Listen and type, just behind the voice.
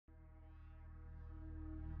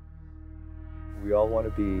We all want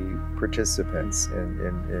to be participants in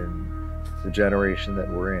the generation that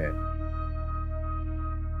we're in.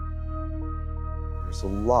 There's a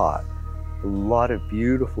lot of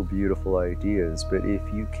beautiful, beautiful ideas, but if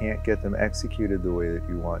you can't get them executed the way that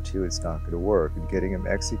you want to, it's not going to work. And getting them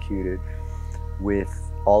executed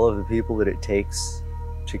with all of the people that it takes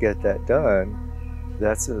to get that done,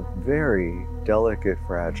 that's a very delicate,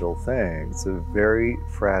 fragile thing. It's a very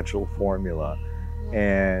fragile formula.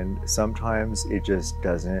 And sometimes it just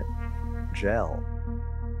doesn't gel.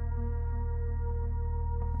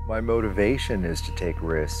 My motivation is to take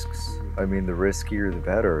risks. I mean, the riskier the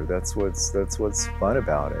better. That's what's fun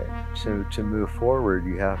about it. To move forward,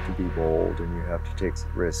 you have to be bold, and you have to take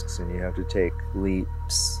risks, and you have to take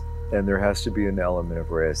leaps, and there has to be an element of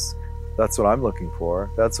risk. That's what I'm looking for.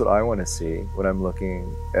 That's what I want to see when I'm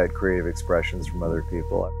looking at creative expressions from other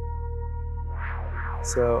people.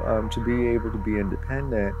 So to be able to be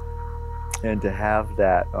independent and to have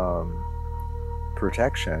that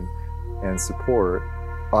protection and support,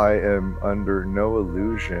 I am under no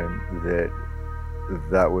illusion that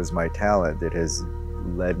that was my talent that has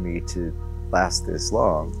led me to last this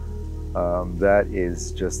long. That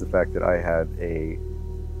is just the fact that I had a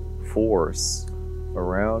force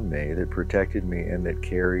around me that protected me and that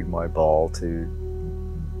carried my ball to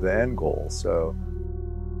the end goal. So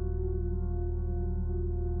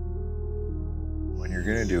when you're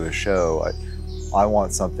going to do a show, I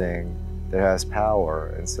want something that has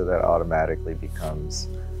power, and so that automatically becomes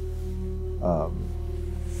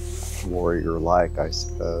warrior-like, I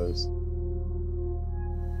suppose.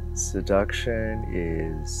 Seduction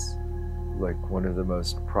is like one of the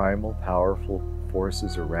most primal, powerful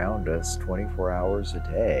forces around us 24 hours a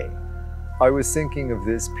day. I was thinking of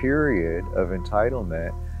this period of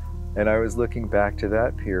entitlement, and I was looking back to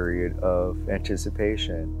that period of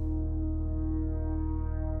anticipation.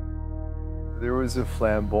 There was a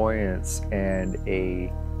flamboyance and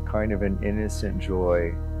a kind of an innocent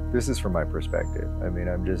joy. This is from my perspective. I mean,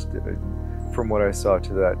 I'm just, from what I saw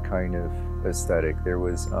to that kind of aesthetic, it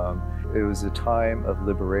was a time of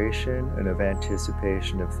liberation and of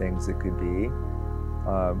anticipation of things that could be.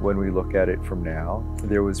 When we look at it from now,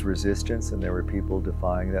 there was resistance, and there were people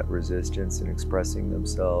defying that resistance and expressing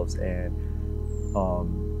themselves, and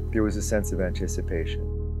there was a sense of anticipation.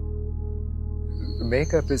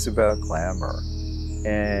 Makeup is about glamour,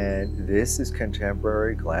 and this is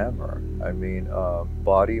contemporary glamour. I mean,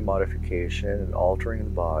 body modification and altering the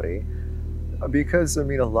body, because I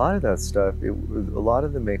mean, a lot of that stuff, a lot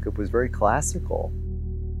of the makeup was very classical.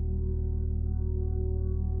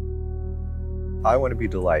 I want to be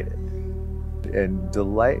delighted, and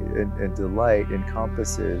delight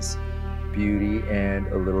encompasses beauty and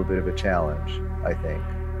a little bit of a challenge, I think,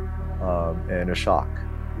 and a shock,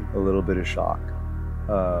 a little bit of shock.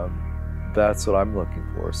 That's what I'm looking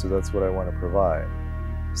for, so that's what I want to provide.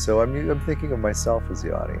 So I'm thinking of myself as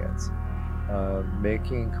the audience,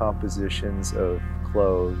 making compositions of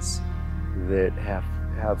clothes that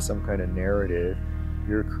have some kind of narrative.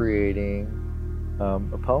 You're creating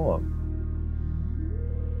a poem.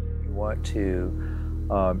 You want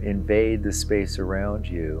to invade the space around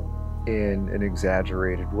you in an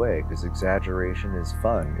exaggerated way, because exaggeration is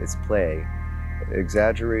fun, it's play.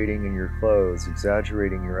 Exaggerating in your clothes,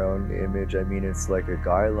 exaggerating your own image, I mean, it's like a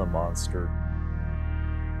Gila monster.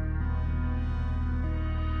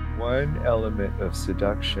 One element of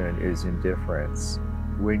seduction is indifference.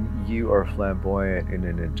 When you are flamboyant in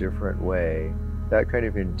a different way, that kind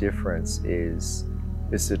of indifference is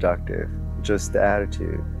seductive. Just the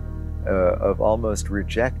attitude of almost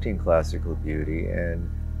rejecting classical beauty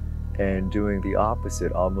and doing the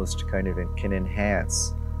opposite almost kind of can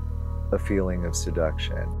enhance a feeling of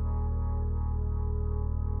seduction.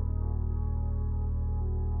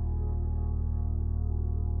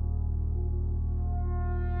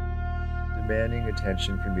 Demanding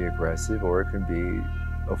attention can be aggressive, or it can be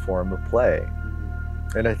a form of play.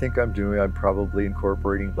 And I think I'm probably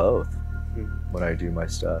incorporating both when I do my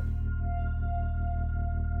stuff.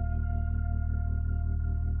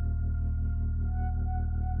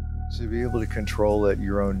 To be able to control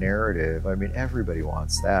your own narrative, I mean, everybody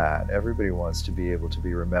wants that. Everybody wants to be able to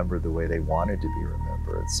be remembered the way they wanted to be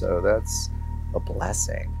remembered. So that's a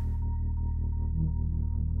blessing.